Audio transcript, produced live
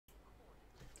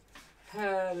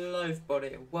Hello everybody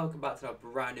and welcome back to a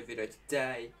brand new video.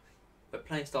 Today we're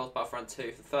playing Star Wars Battlefront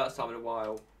 2 for the first time in a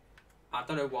while. I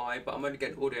don't know why, but I'm only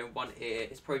getting audio in one ear.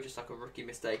 It's probably just like a rookie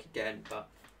mistake again, but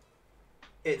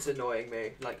it's annoying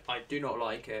me. Like, I do not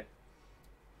like it.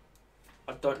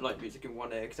 I don't like music in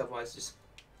one ear because otherwise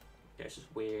it's just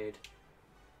weird.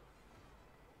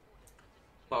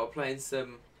 But we're playing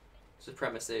some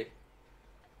Supremacy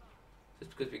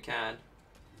just because we can.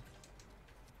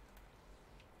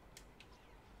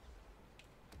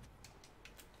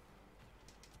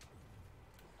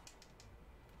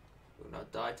 Will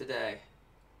not die today.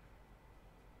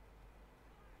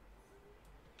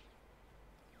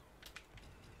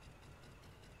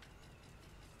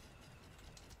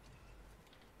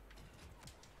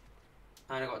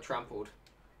 And I got trampled.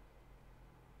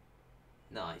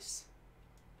 Nice.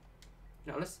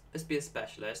 Now let's be a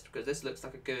specialist because this looks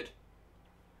like a good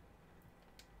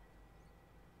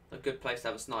place to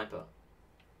have a sniper.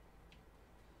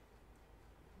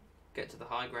 Get to the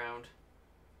high ground.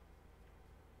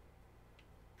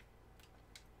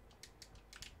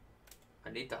 I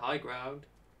need the high ground.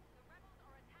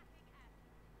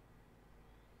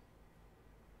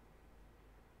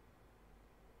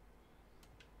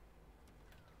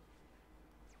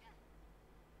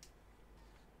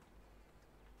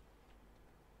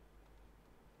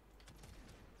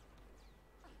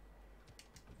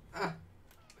 Ah,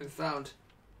 been found.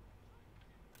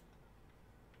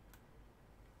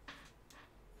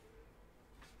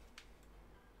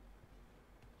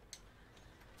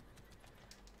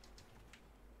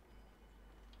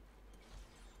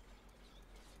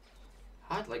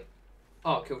 I had like,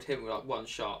 oh, I killed him with like one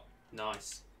shot.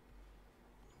 Nice.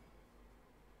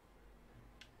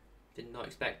 Did not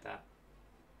expect that.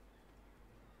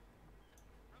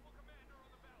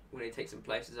 We need to take some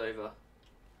places over.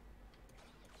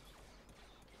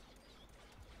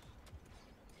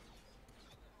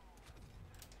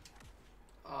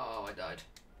 Oh, I died.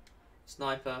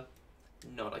 Sniper,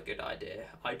 not a good idea.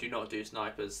 I do not do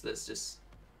snipers. Let's just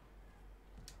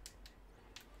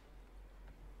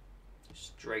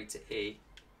straight to E.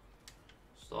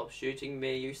 Stop shooting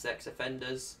me, you sex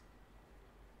offenders.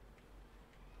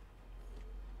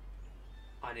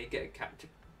 I need to get a captain.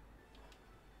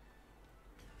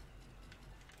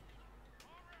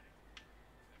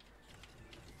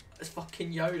 It's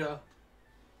fucking Yoda.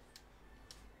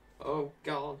 Oh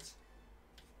god.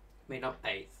 I mean, I'm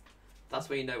 8th. That's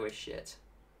where you know we're shit.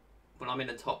 When I'm in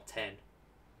the top 10.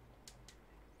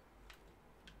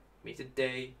 We need to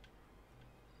D.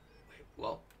 Wait,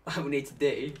 well, we need to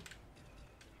D.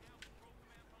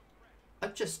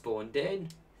 I've just spawned in.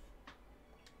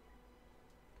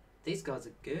 These guys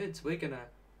are good. We're gonna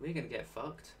get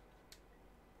fucked.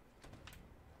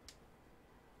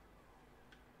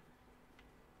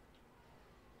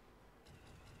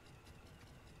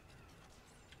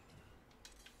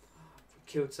 We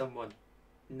killed someone.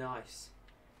 Nice.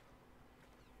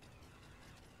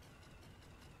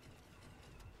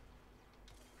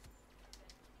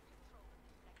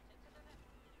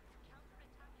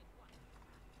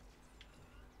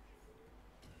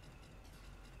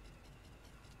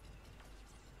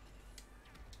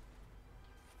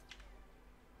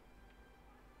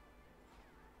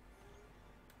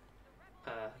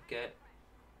 Get.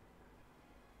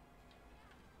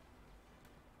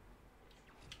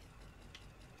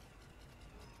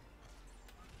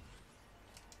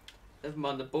 Never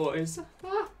mind the boys.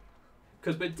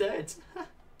 Because we're dead.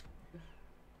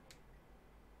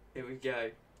 Here we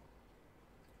go.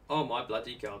 Oh my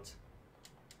bloody god.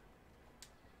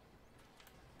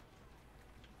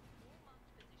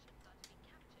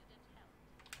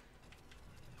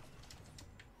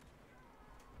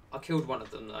 I killed one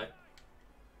of them though.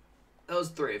 That was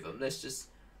 3 of them. Let's just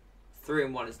 3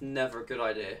 in 1 is never a good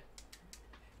idea.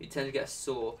 You tend to get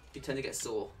sore. You tend to get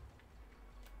sore.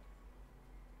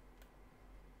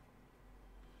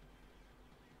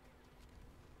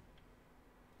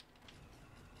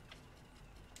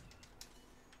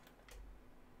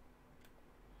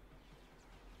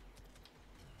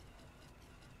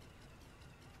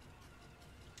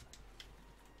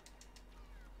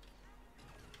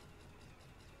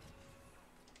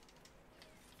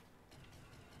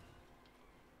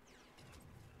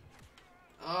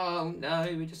 Oh no,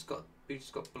 we just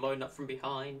got blown up from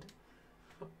behind.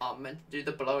 I meant to do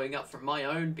the blowing up from my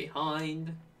own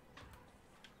behind.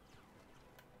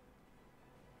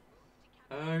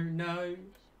 Oh no.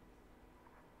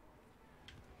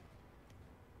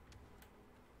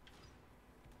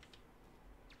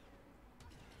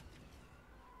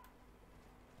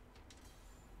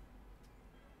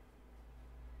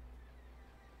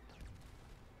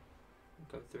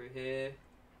 Go through here.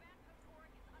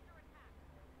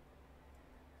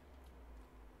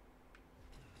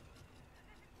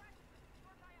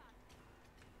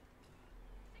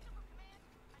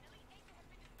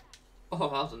 Oh,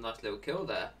 that was a nice little kill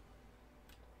there.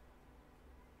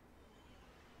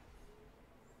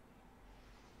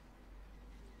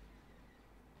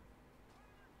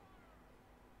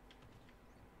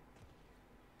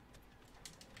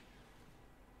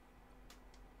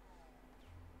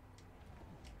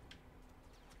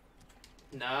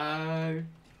 No.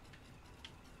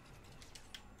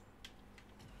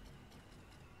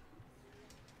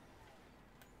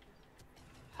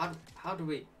 How do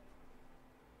we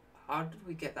did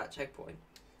we get that checkpoint?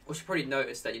 Well, she probably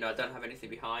noticed that, you know, I don't have anything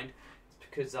behind. It's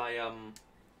because I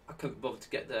couldn't bother to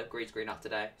get the green screen up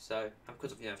today, so and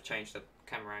because of, you know, I've changed the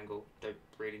camera angle, don't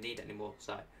really need it anymore,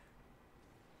 so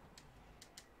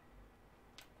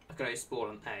I can only spawn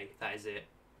on A, that is it.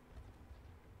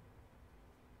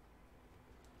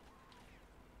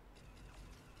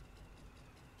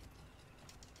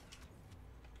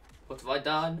 What have I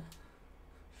done?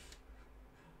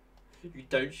 You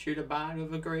don't shoot a man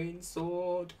with a green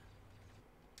sword.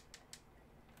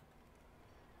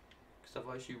 Because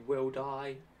otherwise you will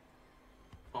die.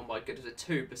 Oh my goodness, a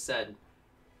 2%.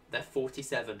 They're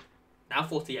 47. Now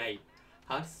 48.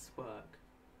 How does this work?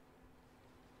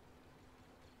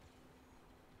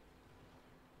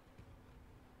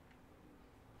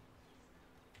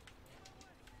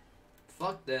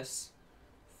 Fuck this.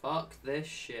 Fuck this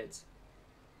shit.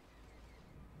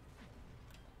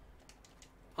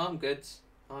 I'm good.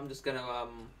 I'm just gonna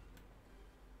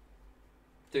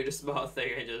do the smart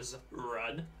thing and just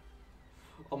run.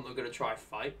 I'm not gonna try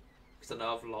fight because I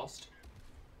know I've lost.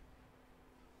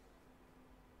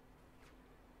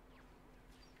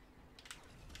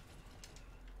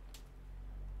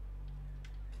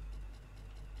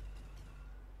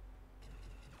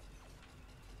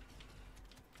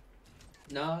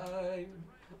 No,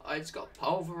 I just got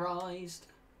pulverized.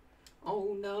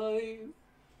 Oh no.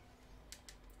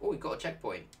 Oh, we got a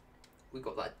checkpoint. We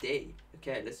got that D.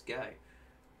 Okay, let's go.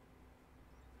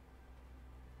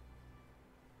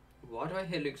 Why do I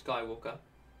hear Luke Skywalker?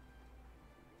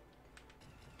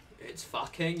 It's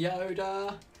fucking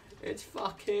Yoda. It's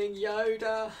fucking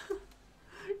Yoda.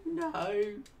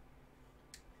 No.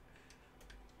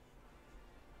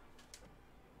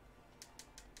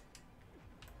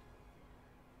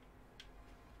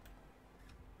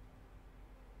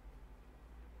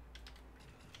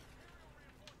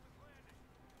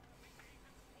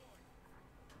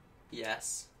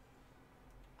 Yes.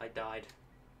 I died.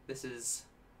 This is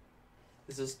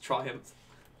triumph.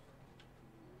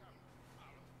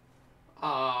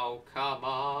 Oh, come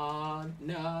on.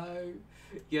 No.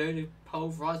 Yoda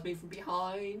pulverized me from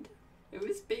behind with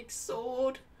his big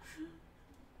sword.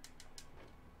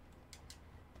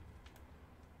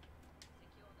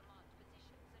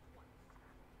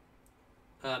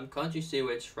 Can't you see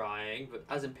we're trying? But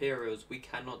as Imperials, we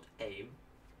cannot aim.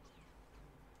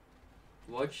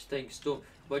 Why do you think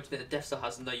why do you think the Death Star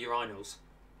has no urinals?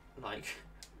 Like,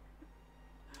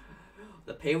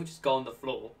 the people just go on the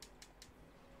floor.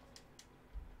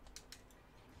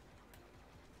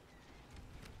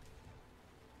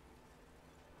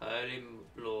 Holy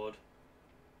Lord.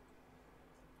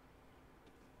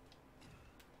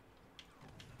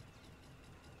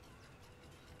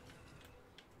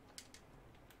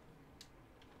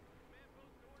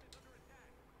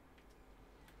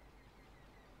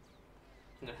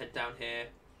 I'm gonna head down here.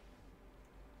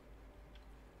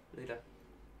 Leader.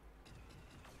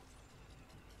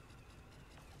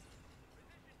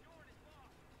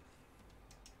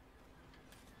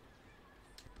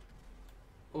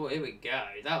 Oh, here we go.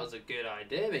 That was a good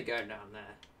idea. We go down there.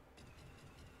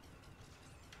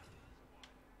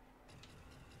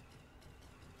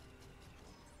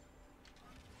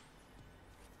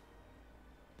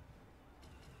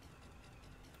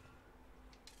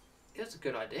 That's a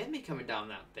good idea, me coming down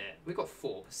that bit. We got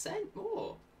 4%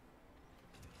 more.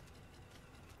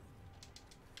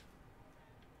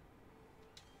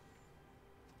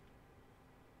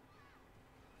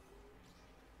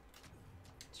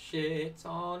 Shit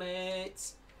on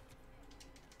it.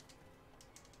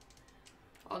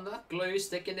 On the glue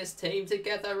sticking this team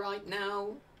together right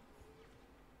now.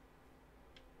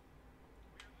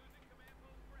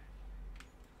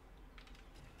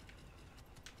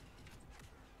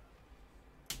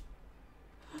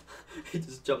 He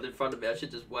just jumped in front of me. I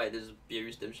should just wait. Just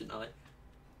abused him, shouldn't I?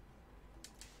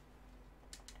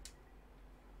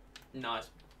 Nice.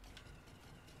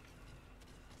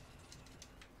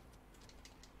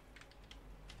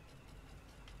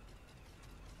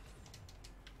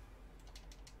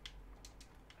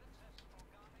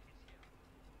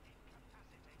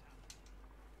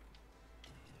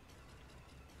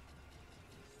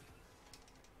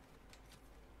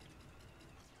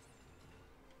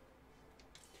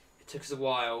 Took us a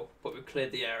while, but we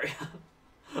cleared the area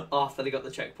after they got the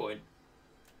checkpoint.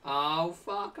 Oh,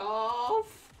 fuck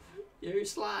off! You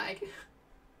slag!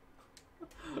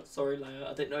 Sorry, Leia.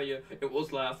 I didn't know you. It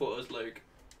was Leia. I thought it was Luke.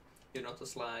 You're not a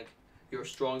slag. You're a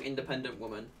strong, independent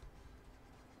woman.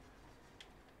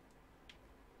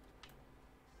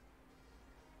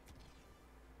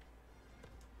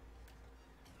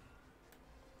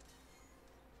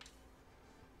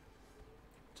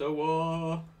 To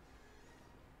war!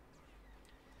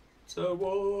 To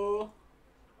war!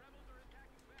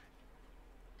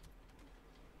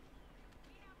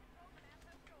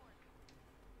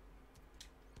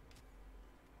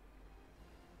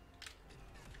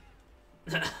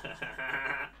 That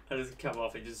doesn't come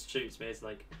off, it just shoots me. It's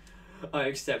like, I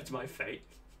accept my fate.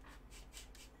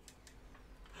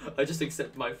 I just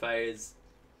accept my fate as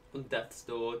on death's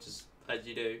door, just as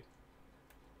you do.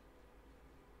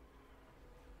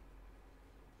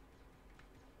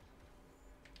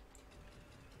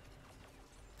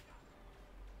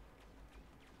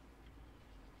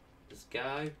 Let's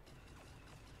go.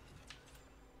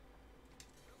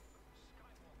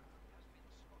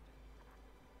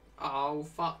 Oh,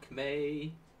 fuck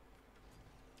me.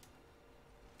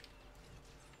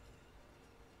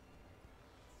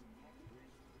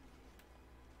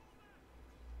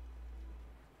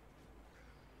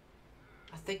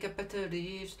 I think I better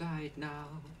leave right now,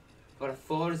 before it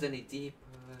falls any deeper.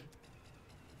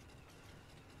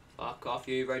 Fuck off,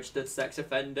 you registered sex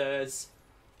offenders.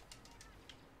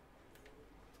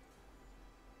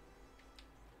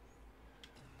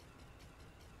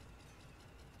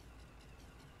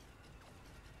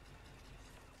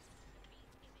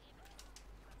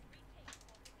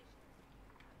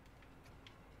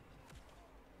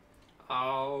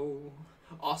 Oh,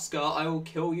 Oscar, I will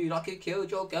kill you like I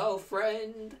killed your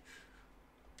girlfriend.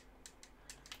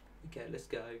 Okay, let's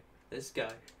go. Let's go.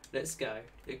 Let's go.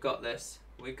 We got this.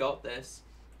 We got this.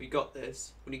 We got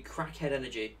this. We need crackhead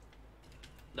energy.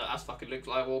 No, that's fucking Luke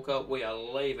Skywalker. We are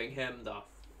leaving him the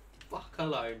fuck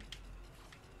alone.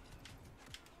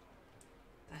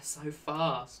 They're so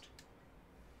fast.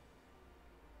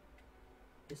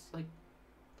 It's like,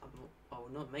 I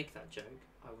will not make that joke.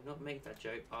 I will not make that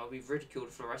joke. I'll be ridiculed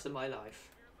for the rest of my life.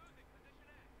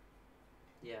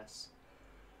 Yes.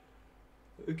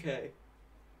 Okay.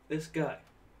 Let's go.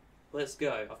 Let's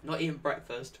go. I've not eaten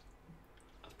breakfast.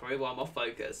 That's probably why I'm off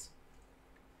focus.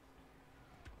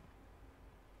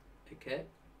 Okay.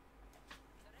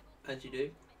 As you do.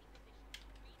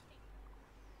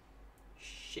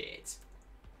 Shit.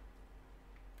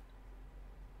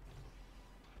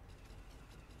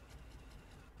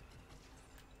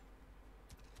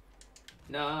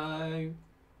 No.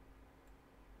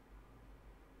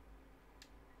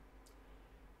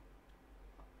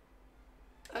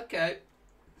 Okay.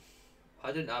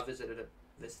 I didn't know I visited an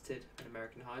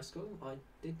American high school. I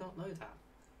did not know that.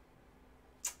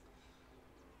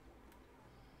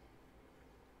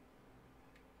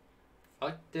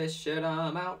 Fuck this shit,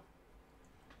 I'm out.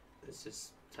 Let's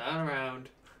just turn around.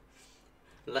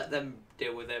 Let them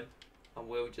deal with him. And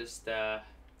we'll just come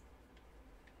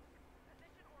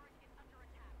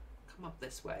up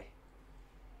this way.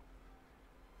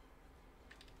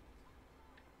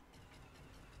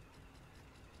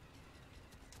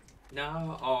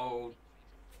 No, oh.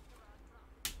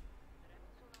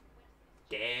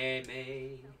 Damn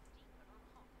me.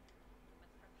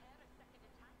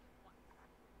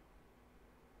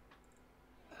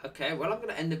 Okay, well I'm going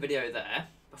to end the video there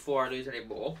before I lose any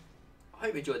more. I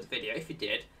hope you enjoyed the video. If you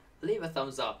did, leave a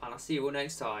thumbs up and I'll see you all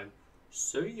next time.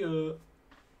 See ya.